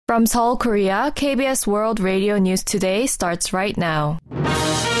From Seoul, Korea, KBS World Radio News Today starts right now.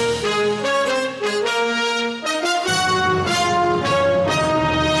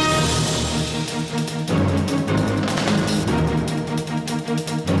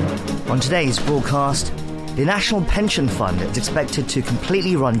 On today's broadcast, the National Pension Fund is expected to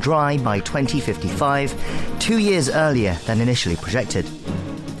completely run dry by 2055, 2 years earlier than initially projected.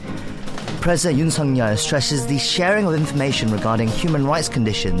 President Yoon Suk-yeol stresses the sharing of information regarding human rights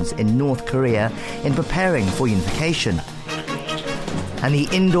conditions in North Korea in preparing for unification. And the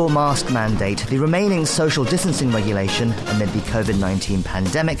indoor mask mandate, the remaining social distancing regulation amid the COVID-19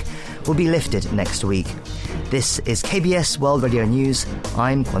 pandemic, will be lifted next week. This is KBS World Radio News.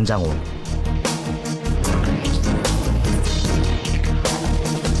 I'm Kwon Jang-ho.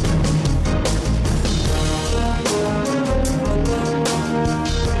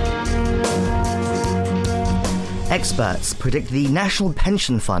 Experts predict the National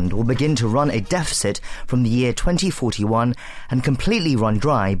Pension Fund will begin to run a deficit from the year 2041 and completely run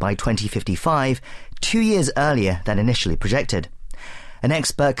dry by 2055, 2 years earlier than initially projected. An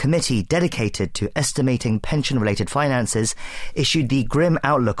expert committee dedicated to estimating pension-related finances issued the grim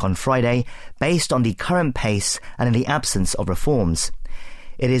outlook on Friday based on the current pace and in the absence of reforms.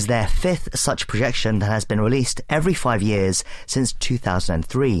 It is their fifth such projection that has been released every 5 years since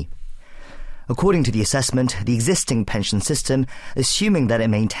 2003. According to the assessment, the existing pension system, assuming that it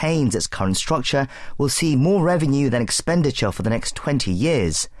maintains its current structure, will see more revenue than expenditure for the next 20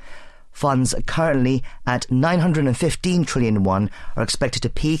 years. Funds currently at 915 trillion won are expected to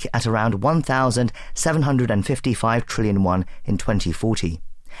peak at around 1,755 trillion won in 2040.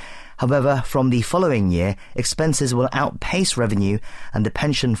 However, from the following year, expenses will outpace revenue and the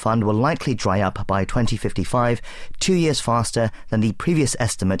pension fund will likely dry up by 2055, 2 years faster than the previous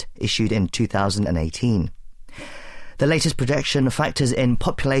estimate issued in 2018. The latest projection factors in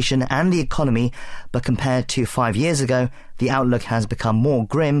population and the economy, but compared to 5 years ago, the outlook has become more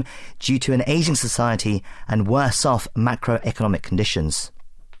grim due to an aging society and worse-off macroeconomic conditions.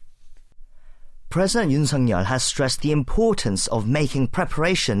 President Yoon Suk-yeol has stressed the importance of making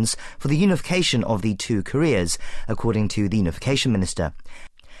preparations for the unification of the two Koreas, according to the Unification Minister.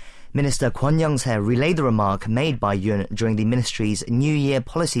 Minister Kwon Young-se relayed the remark made by Yoon during the ministry's New Year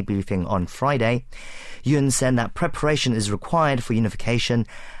policy briefing on Friday. Yoon said that preparation is required for unification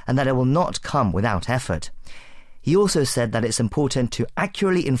and that it will not come without effort. He also said that it's important to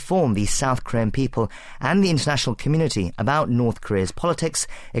accurately inform the South Korean people and the international community about North Korea's politics,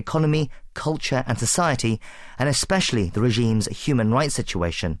 economy, culture and society, and especially the regime's human rights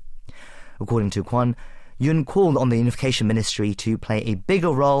situation. According to Kwon, Yoon called on the Unification Ministry to play a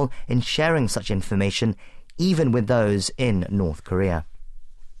bigger role in sharing such information, even with those in North Korea.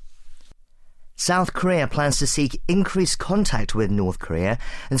 South Korea plans to seek increased contact with North Korea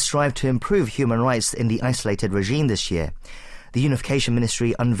and strive to improve human rights in the isolated regime this year. The Unification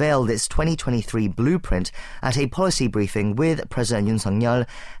Ministry unveiled its 2023 blueprint at a policy briefing with President Yoon Suk-yeol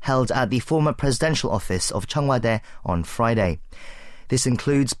held at the former presidential office of Cheongwadae on Friday. This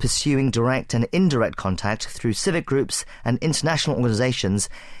includes pursuing direct and indirect contact through civic groups and international organizations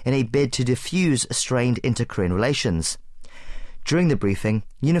in a bid to diffuse strained inter-Korean relations. During the briefing,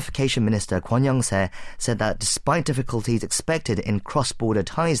 Unification Minister Kwon Young-se said that despite difficulties expected in cross-border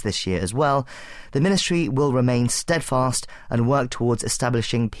ties this year as well, the ministry will remain steadfast and work towards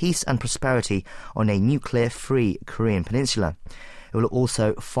establishing peace and prosperity on a nuclear-free Korean peninsula. It will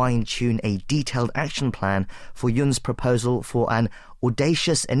also fine-tune a detailed action plan for Yoon's proposal for an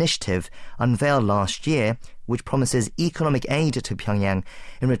audacious initiative unveiled last year, which promises economic aid to Pyongyang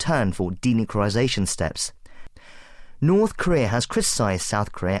in return for denuclearization steps. North Korea has criticized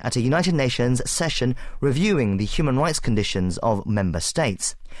South Korea at a United Nations session reviewing the human rights conditions of member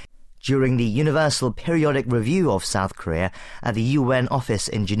states. During the Universal Periodic Review of South Korea at the UN office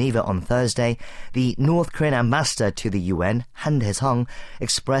in Geneva on Thursday, the North Korean ambassador to the UN, Han Dae-sung,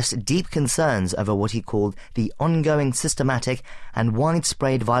 expressed deep concerns over what he called the ongoing systematic and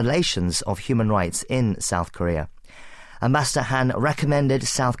widespread violations of human rights in South Korea. Ambassador Han recommended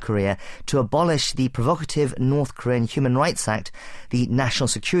South Korea to abolish the provocative North Korean Human Rights Act, the National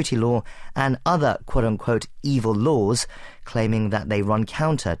Security Law, and other quote-unquote evil laws, claiming that they run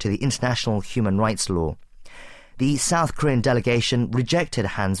counter to the international human rights law. The South Korean delegation rejected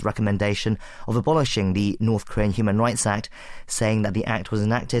Han's recommendation of abolishing the North Korean Human Rights Act, saying that the act was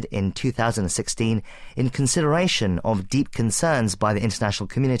enacted in 2016 in consideration of deep concerns by the international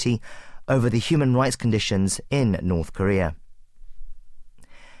community over the human rights conditions in North Korea.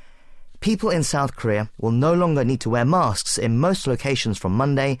 People in South Korea will no longer need to wear masks in most locations from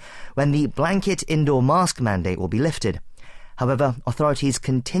Monday, when the blanket indoor mask mandate will be lifted. However, authorities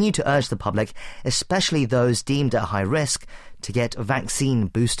continue to urge the public, especially those deemed at high risk, to get vaccine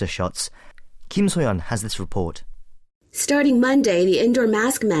booster shots. Kim So-yeon has this report. Starting Monday, the indoor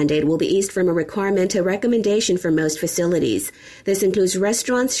mask mandate will be eased from a requirement to recommendation for most facilities. This includes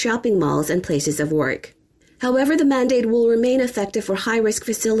restaurants, shopping malls, and places of work. However, the mandate will remain effective for high-risk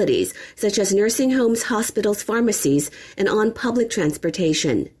facilities, such as nursing homes, hospitals, pharmacies, and on public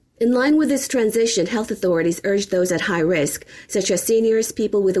transportation. In line with this transition, health authorities urge those at high risk, such as seniors,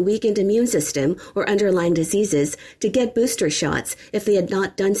 people with a weakened immune system, or underlying diseases, to get booster shots if they had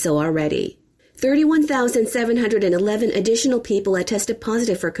not done so already. 31,711 additional people had tested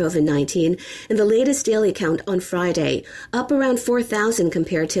positive for COVID-19 in the latest daily count on Friday, up around 4,000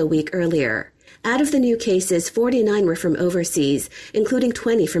 compared to a week earlier. Out of the new cases, 49 were from overseas, including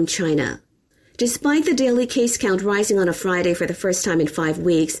 20 from China. Despite the daily case count rising on a Friday for the first time in 5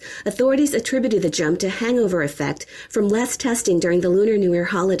 weeks, authorities attributed the jump to hangover effect from less testing during the Lunar New Year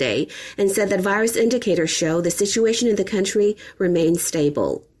holiday and said that virus indicators show the situation in the country remains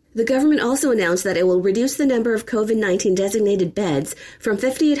stable. The government also announced that it will reduce the number of COVID-19 designated beds from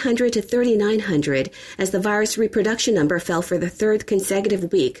 5,800 to 3,900 as the virus reproduction number fell for the third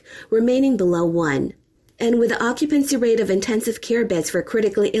consecutive week, remaining below 1. And with the occupancy rate of intensive care beds for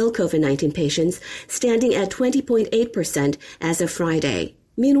critically ill COVID-19 patients standing at 20.8% as of Friday.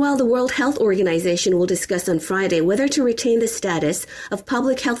 Meanwhile, the World Health Organization will discuss on Friday whether to retain the status of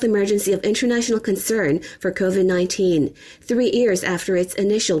public health emergency of international concern for COVID-19, 3 years after its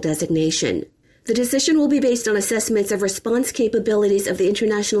initial designation. The decision will be based on assessments of response capabilities of the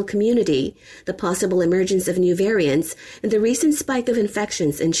international community, the possible emergence of new variants, and the recent spike of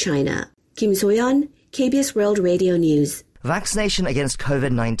infections in China. Kim So-yeon, KBS World Radio News. Vaccination against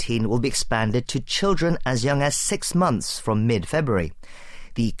COVID-19 will be expanded to children as young as 6 months from mid-February.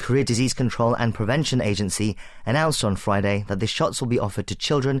 The Korea Disease Control and Prevention Agency announced on Friday that the shots will be offered to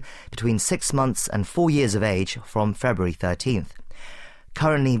children between 6 months and 4 years of age from February 13th.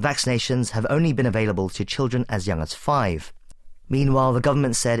 Currently, vaccinations have only been available to children as young as 5. Meanwhile, the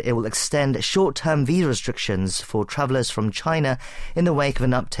government said it will extend short-term visa restrictions for travellers from China in the wake of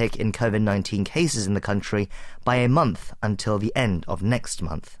an uptick in COVID-19 cases in the country by a month until the end of next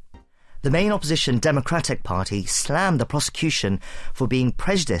month. The main opposition Democratic Party slammed the prosecution for being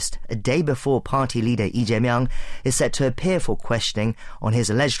prejudiced a day before party leader Lee Jae-myung is set to appear for questioning on his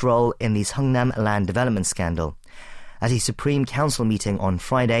alleged role in the Seongnam land development scandal. At a Supreme Council meeting on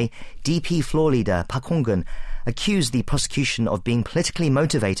Friday, DP floor leader Park Hong-gun accused the prosecution of being politically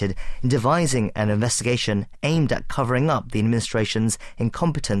motivated in devising an investigation aimed at covering up the administration's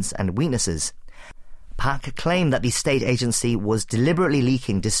incompetence and weaknesses. Park claimed that the state agency was deliberately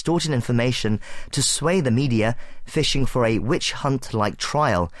leaking distorted information to sway the media, fishing for a witch hunt-like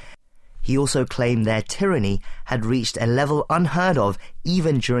trial. He also claimed their tyranny had reached a level unheard of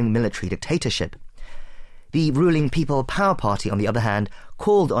even during military dictatorship. The ruling People Power Party, on the other hand,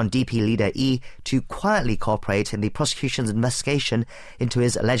 called on DP leader Lee to quietly cooperate in the prosecution's investigation into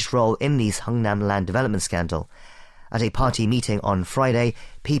his alleged role in the Seongnam land development scandal. At a party meeting on Friday,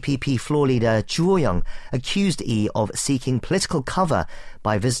 PPP floor leader Ju Ho-young accused Lee of seeking political cover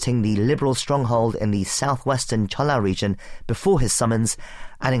by visiting the liberal stronghold in the southwestern Jeolla region before his summons,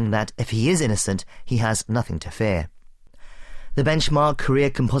 adding that if he is innocent, he has nothing to fear. The benchmark Korea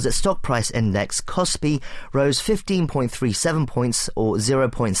Composite Stock Price Index, KOSPI, rose 15.37 points or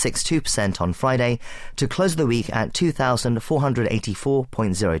 0.62% on Friday to close the week at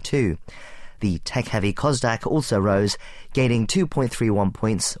 2,484.02. The tech-heavy KOSDAQ also rose, gaining 2.31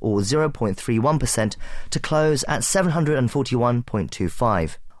 points or 0.31% to close at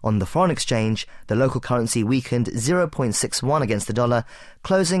 741.25. On the foreign exchange, the local currency weakened 0.61 against the dollar,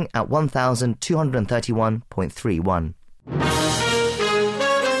 closing at 1,231.31.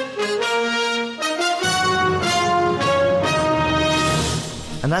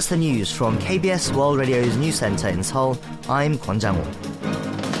 And that's the news from KBS World Radio's News Center in Seoul. I'm Kwon Jang-ho.